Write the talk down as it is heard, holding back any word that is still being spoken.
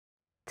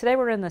Today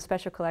we're in the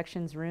Special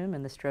Collections room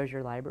in the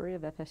Strozier Library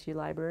of FSU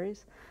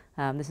Libraries.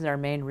 This is our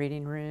main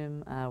reading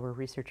room where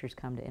researchers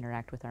come to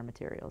interact with our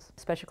materials.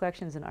 Special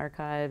Collections and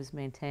Archives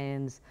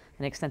maintains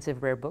an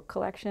extensive rare book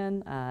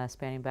collection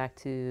spanning back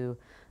to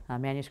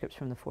manuscripts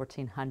from the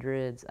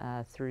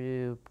 1400s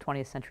through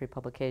 20th century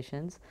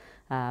publications.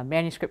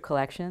 Manuscript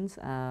collections,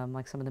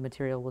 like some of the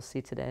material we'll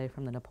see today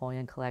from the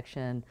Napoleon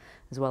collection,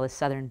 as well as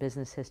Southern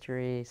business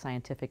history,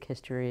 scientific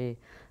history,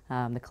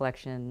 the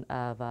collection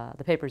of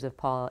the papers of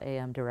Paul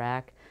A.M.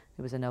 Dirac,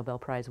 who was a Nobel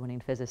Prize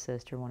winning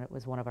physicist, or it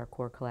was one of our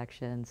core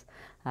collections,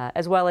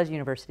 as well as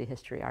university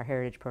history, our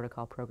Heritage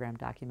Protocol program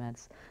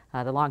documents,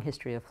 the long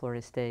history of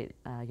Florida State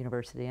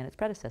University and its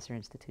predecessor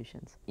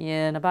institutions.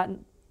 In about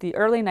the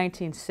early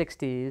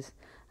 1960s,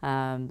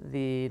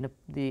 the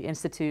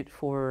Institute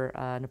for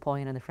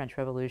Napoleon and the French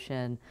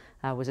Revolution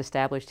was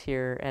established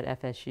here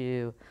at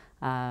FSU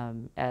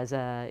as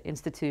an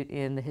institute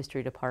in the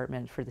history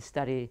department for the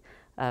study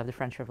of the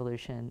French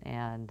Revolution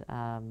and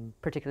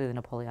particularly the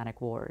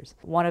Napoleonic Wars.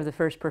 One of the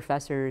first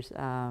professors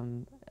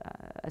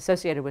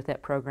associated with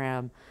that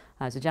program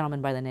is a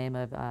gentleman by the name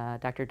of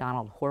Dr.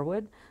 Donald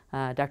Horwood.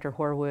 Dr.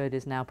 Horwood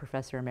is now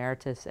Professor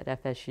Emeritus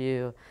at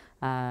FSU.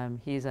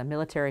 He's a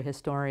military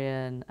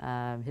historian.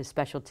 His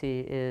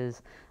specialty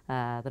is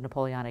the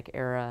Napoleonic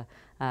era.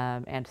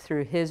 And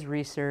through his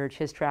research,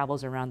 his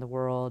travels around the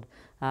world,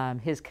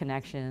 his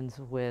connections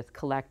with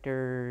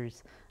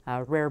collectors,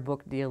 rare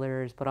book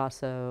dealers, but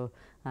also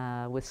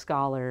with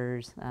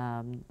scholars,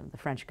 the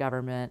French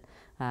government,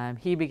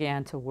 he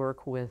began to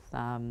work with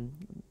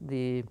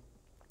the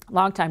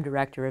longtime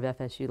director of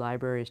FSU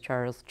Libraries,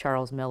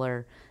 Charles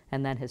Miller,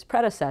 and then his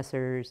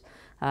predecessors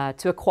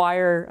to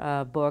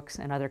acquire books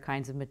and other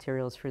kinds of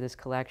materials for this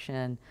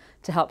collection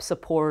to help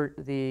support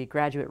the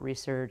graduate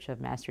research of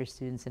master's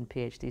students and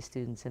PhD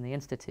students in the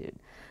Institute.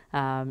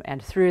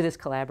 And through this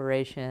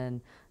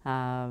collaboration,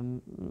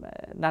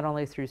 not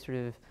only through sort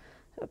of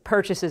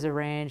purchases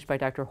arranged by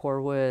Dr.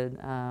 Horwood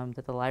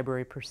that the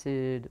library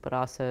pursued, but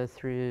also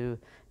through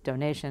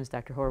donations.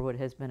 Dr. Horwood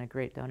has been a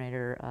great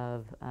donator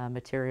of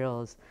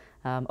materials.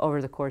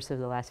 Over the course of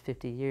the last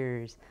 50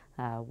 years,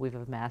 we've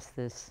amassed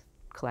this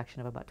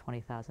collection of about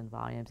 20,000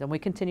 volumes, and we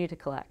continue to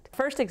collect.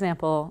 First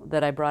example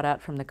that I brought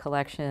out from the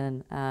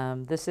collection,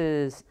 this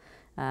is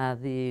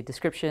the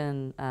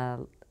description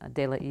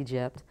de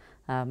l'Egypte.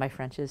 My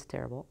French is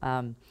terrible.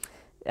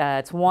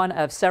 It's one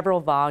of several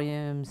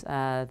volumes.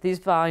 These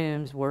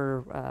volumes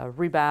were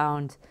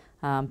rebound,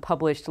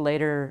 published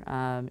later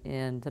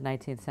in the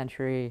 19th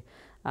century.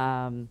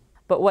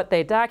 But what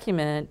they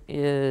document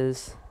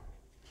is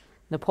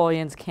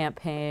Napoleon's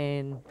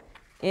campaign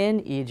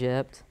in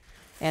Egypt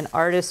and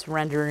artists'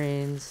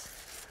 renderings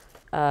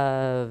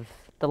of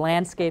the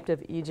landscape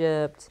of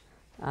Egypt,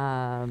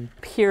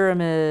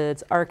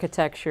 pyramids,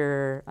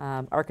 architecture,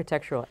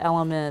 architectural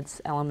elements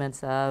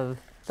of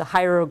the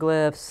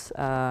hieroglyphs,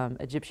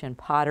 Egyptian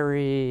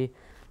pottery,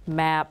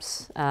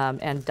 maps,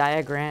 and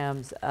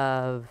diagrams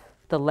of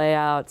the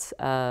layouts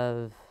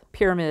of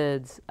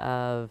pyramids,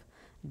 of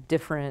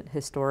different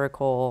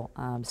historical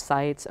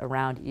sites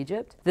around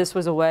Egypt. This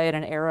was a way in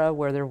an era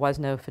where there was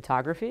no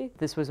photography.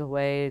 This was a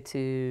way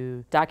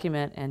to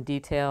document and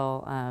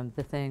detail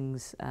the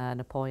things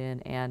Napoleon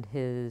and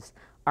his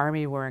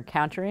army were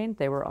encountering.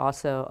 They were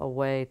also a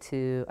way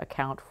to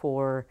account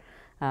for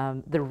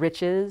the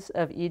riches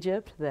of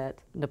Egypt that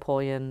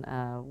Napoleon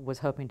was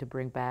hoping to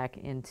bring back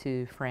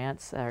into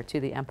France, or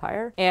to the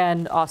empire,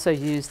 and also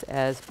used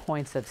as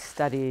points of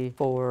study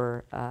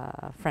for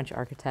French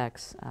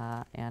architects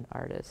and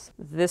artists.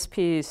 This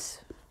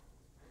piece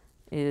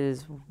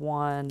is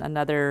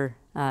another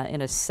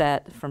in a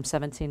set from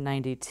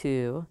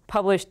 1792,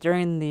 published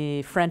during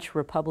the French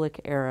Republic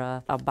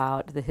era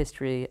about the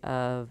history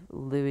of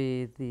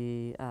Louis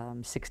the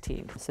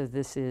 16th. So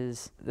this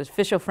is the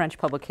official French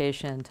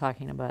publication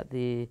talking about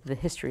the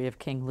history of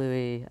King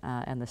Louis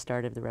and the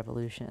start of the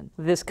Revolution.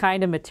 This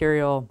kind of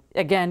material,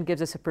 again,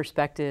 gives us a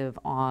perspective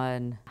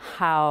on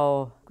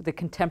how the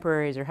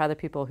contemporaries, or how the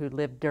people who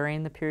lived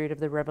during the period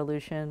of the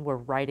Revolution were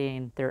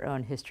writing their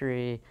own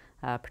history,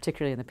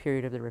 particularly in the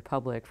period of the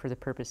Republic, for the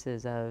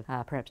purposes of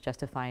perhaps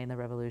justifying the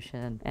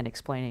revolution and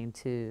explaining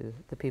to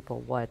the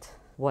people what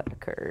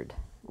occurred.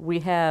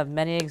 We have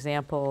many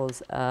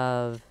examples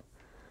of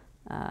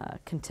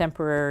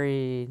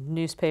contemporary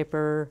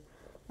newspaper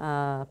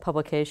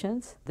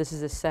publications. This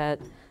is a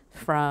set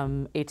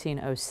from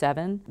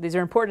 1807. These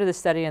are important to the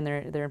study, and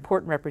they're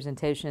important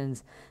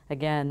representations,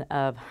 again,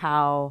 of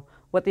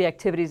what the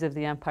activities of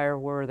the empire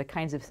were, the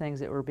kinds of things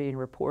that were being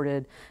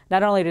reported.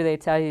 Not only do they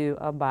tell you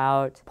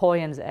about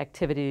Napoleon's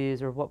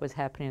activities or what was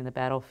happening in the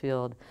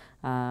battlefield,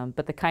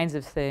 but the kinds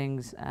of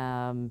things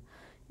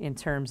in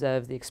terms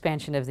of the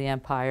expansion of the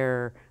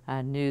empire,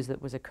 news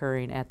that was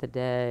occurring at the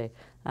day,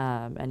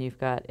 and you've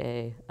got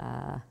a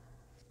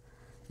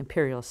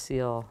imperial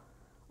seal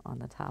on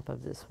the top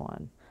of this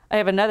one. I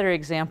have another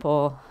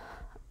example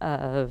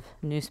of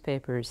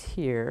newspapers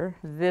here.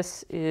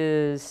 This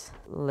is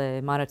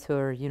Le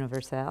Moniteur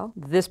Universel.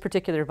 This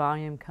particular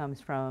volume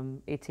comes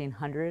from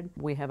 1800.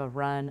 We have a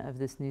run of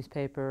this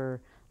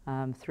newspaper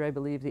through, I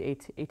believe, the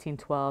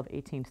 1812,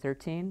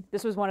 1813.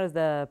 This was one of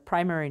the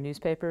primary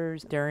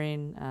newspapers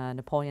during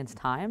Napoleon's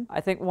time.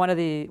 I think one of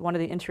the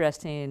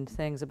interesting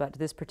things about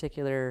this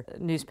particular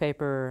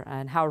newspaper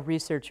and how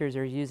researchers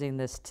are using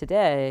this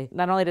today,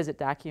 not only does it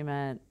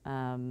document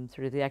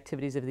sort of the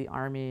activities of the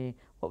army,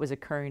 what was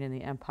occurring in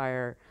the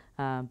empire,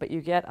 but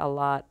you get a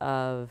lot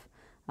of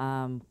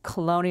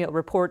colonial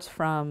reports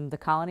from the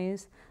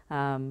colonies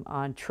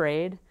on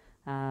trade.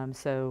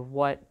 So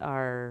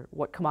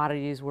what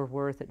commodities were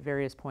worth at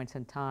various points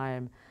in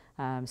time.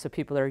 So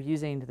people are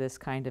using this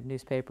kind of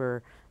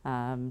newspaper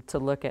to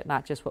look at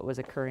not just what was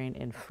occurring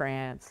in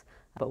France,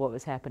 but what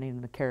was happening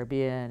in the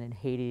Caribbean, in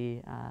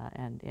Haiti,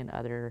 and in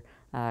other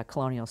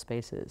colonial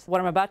spaces. What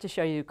I'm about to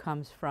show you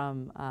comes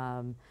from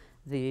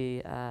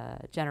the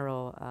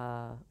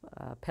General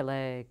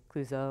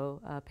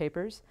Pellet-Clouseau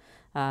papers.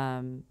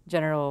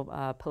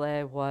 General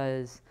Pellet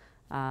was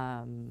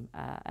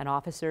an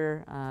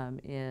officer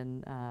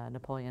in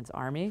Napoleon's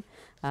army.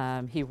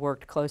 He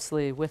worked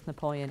closely with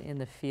Napoleon in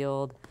the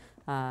field,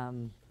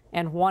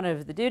 and one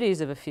of the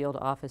duties of a field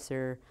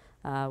officer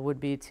would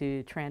be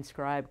to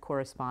transcribe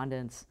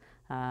correspondence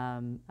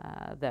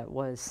that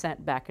was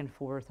sent back and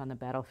forth on the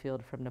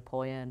battlefield from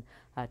Napoleon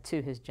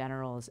to his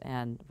generals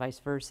and vice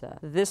versa.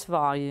 This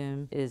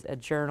volume is a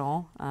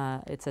journal.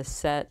 It's a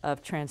set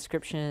of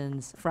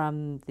transcriptions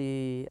from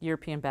the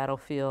European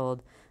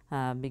battlefield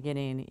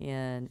beginning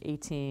in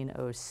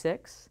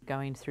 1806,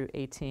 going through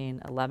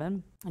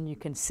 1811. And you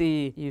can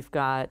see you've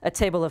got a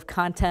table of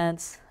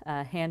contents,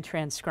 hand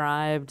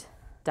transcribed,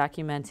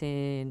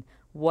 documenting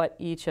what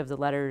each of the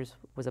letters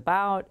was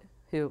about,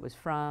 who it was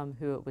from,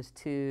 who it was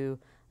to,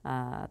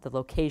 the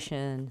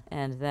location,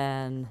 and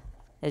then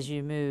as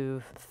you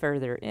move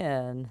further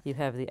in, you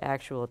have the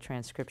actual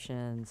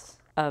transcriptions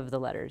of the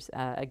letters,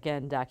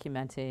 again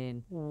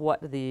documenting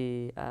what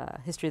the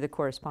history of the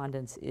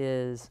correspondence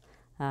is,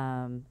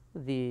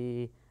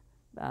 the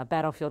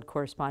battlefield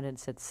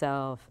correspondence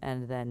itself,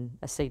 and then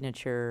a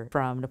signature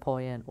from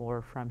Napoleon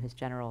or from his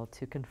general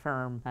to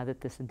confirm that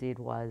this indeed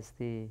was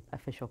the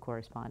official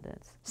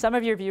correspondence. Some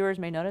of your viewers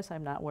may notice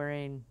I'm not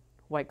wearing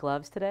white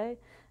gloves today,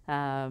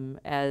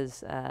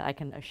 as I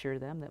can assure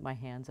them that my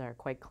hands are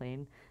quite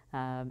clean.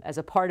 As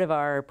a part of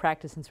our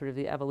practice in sort of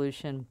the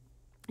evolution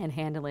and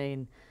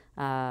handling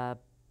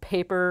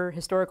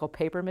historical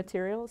paper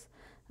materials,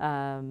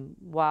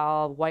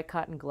 while white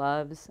cotton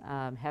gloves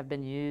have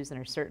been used and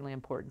are certainly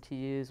important to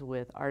use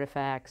with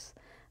artifacts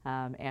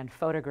and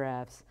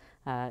photographs,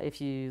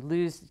 if you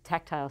lose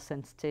tactile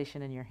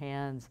sensation in your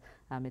hands,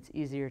 it's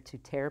easier to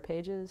tear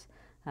pages.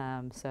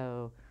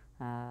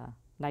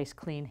 Nice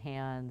clean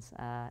hands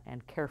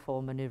and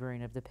careful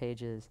maneuvering of the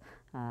pages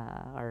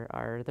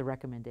are the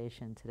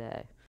recommendation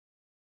today.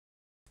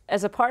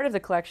 As a part of the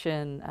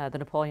collection, the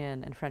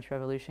Napoleon and French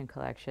Revolution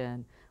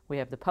collection, we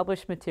have the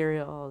published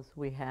materials,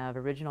 we have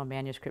original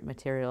manuscript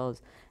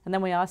materials, and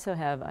then we also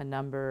have a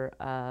number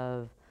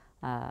of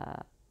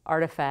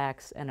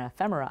artifacts and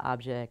ephemera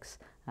objects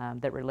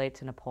that relate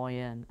to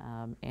Napoleon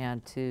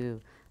and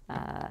to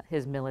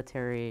his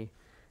military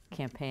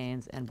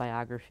campaigns and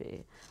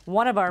biography.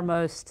 One of our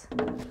most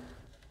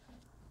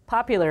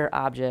popular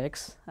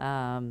objects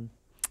and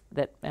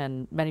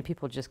many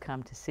people just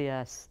come to see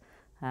us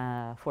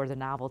for the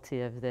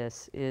novelty of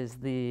this is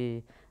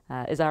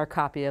our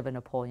copy of a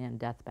Napoleon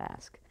death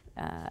mask.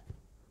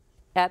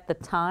 At the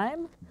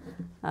time,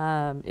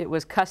 it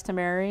was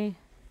customary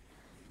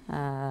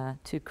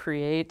to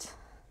create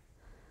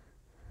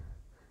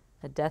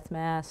a death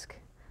mask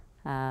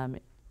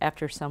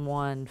after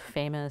someone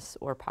famous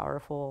or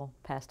powerful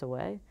passed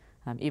away,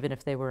 even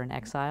if they were in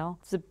exile.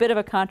 It's a bit of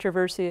a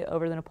controversy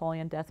over the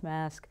Napoleon death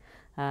mask.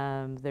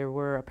 There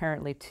were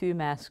apparently 2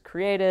 masks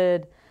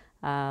created.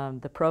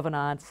 The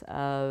provenance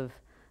of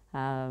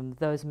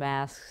those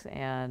masks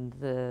and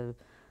the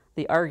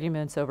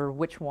arguments over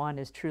which one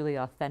is truly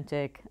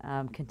authentic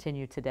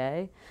continue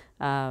today.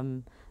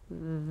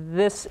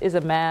 This is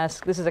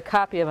a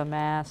copy of a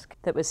mask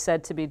that was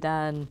said to be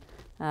done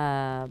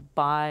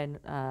by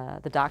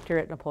the doctor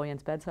at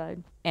Napoleon's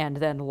bedside and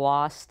then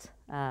lost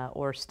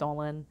or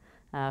stolen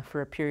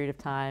for a period of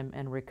time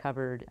and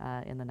recovered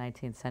in the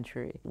 19th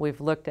century.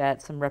 We've looked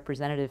at some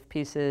representative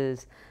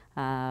pieces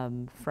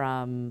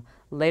from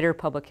later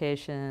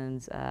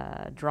publications,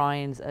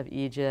 drawings of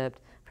Egypt,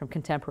 from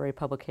contemporary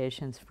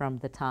publications from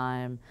the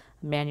time,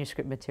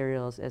 manuscript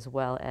materials, as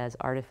well as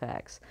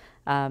artifacts.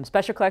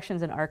 Special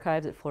collections and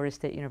archives at Florida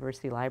State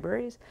University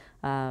libraries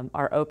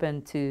are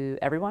open to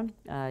everyone.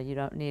 You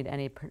don't need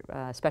any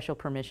special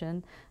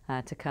permission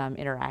to come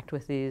interact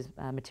with these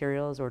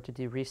materials or to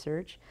do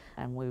research.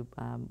 And we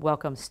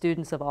welcome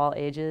students of all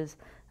ages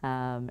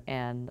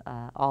and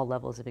all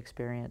levels of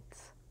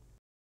experience.